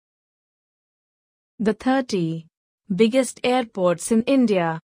The 30 biggest airports in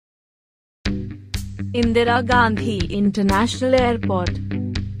India. Indira Gandhi International Airport.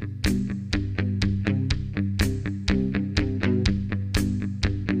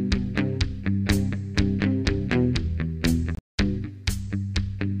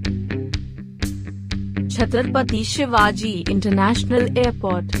 Chhatrapati Shivaji International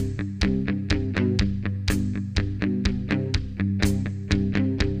Airport.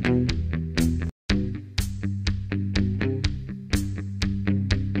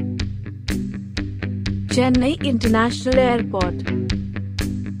 Chennai International Airport.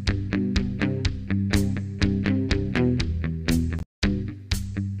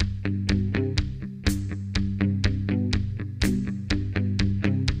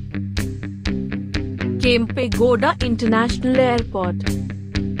 Kempegowda International Airport.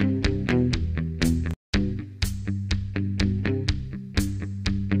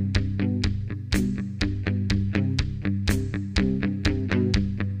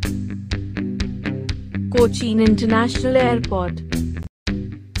 Cochin International Airport.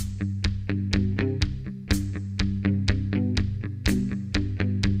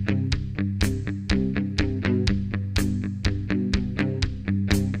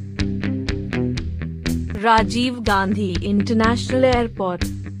 Rajiv Gandhi International Airport.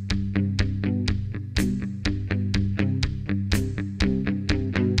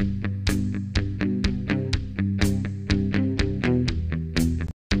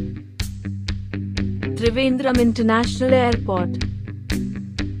 Trivandrum International Airport.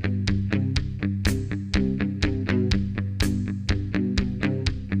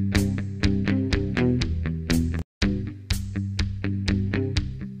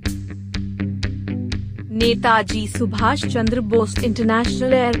 Netaji Subhash Chandra Bose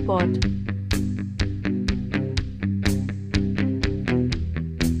International Airport.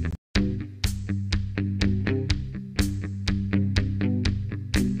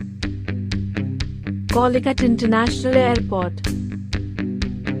 Calicut International Airport.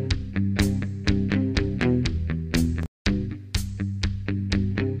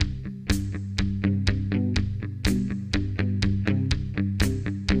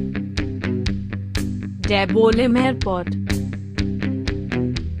 Dabolim Airport.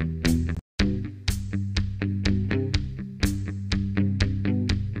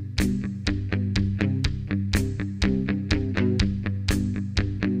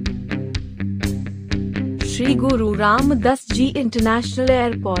 Shri Guru Ram Das Ji International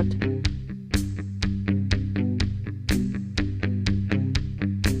Airport.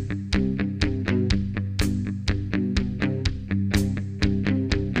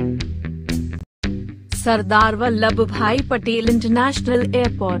 Sardar Vallabhbhai Patel International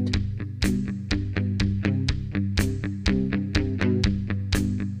Airport.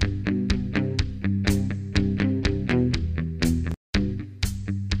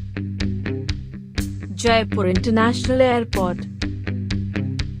 Jaipur International Airport.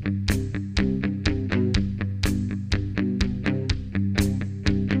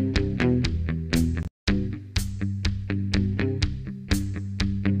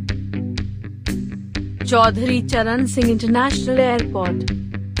 Chaudhary Charan Singh International Airport.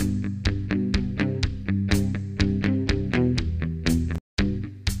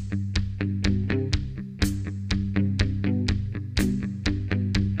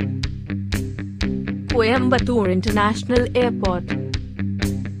 Coimbatore International Airport.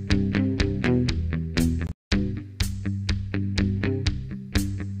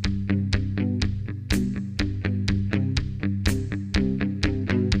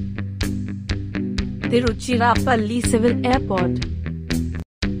 Tiruchirappalli Civil Airport.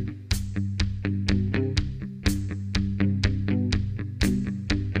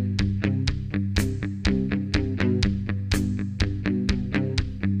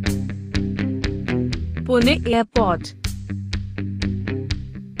 Pune Airport.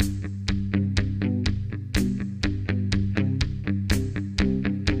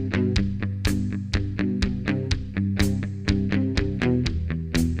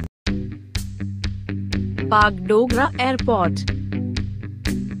 Bagdogra Airport.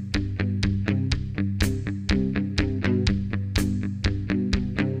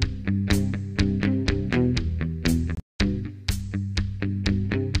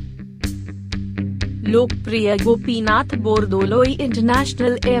 Lokpriya Gopinath Bordoloi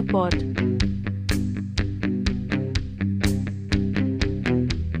International Airport.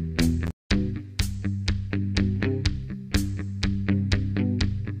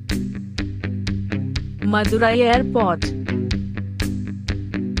 Madurai Airport.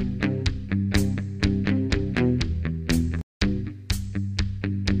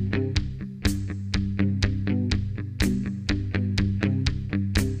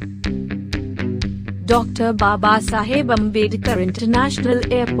 Dr. Babasaheb Ambedkar International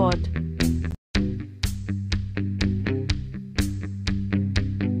Airport.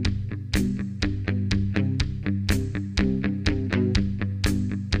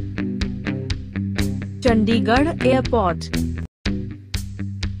 Chandigarh Airport.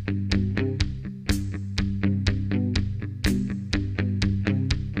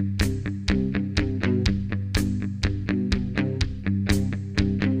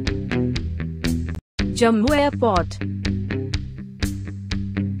 Jammu Airport.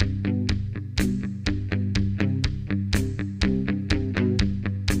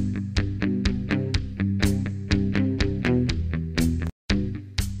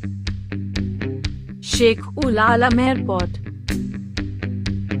 Sheikh Ul Alam Airport.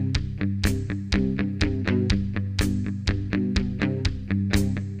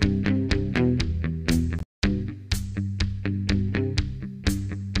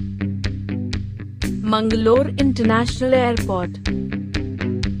 Mangalore International Airport.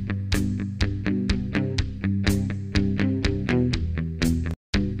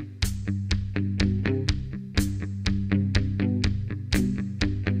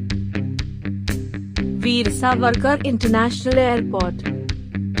 Veer Savarkar International Airport.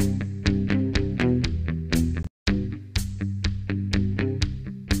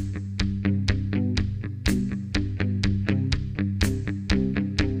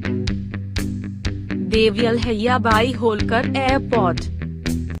 Devi Ahilyabai Holkar Airport.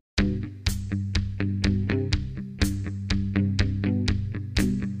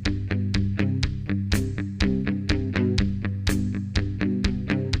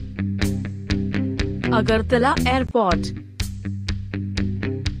 Agartala Airport.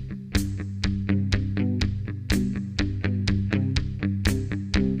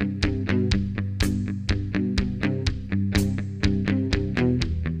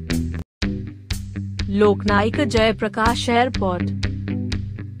 Loknaik Jayaprakash Airport.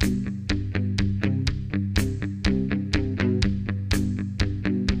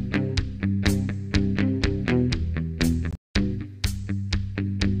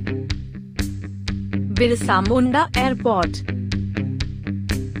 Birsa Munda Airport.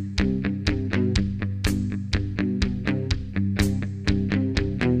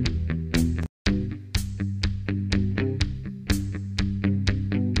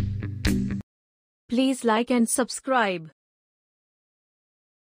 Please like and subscribe.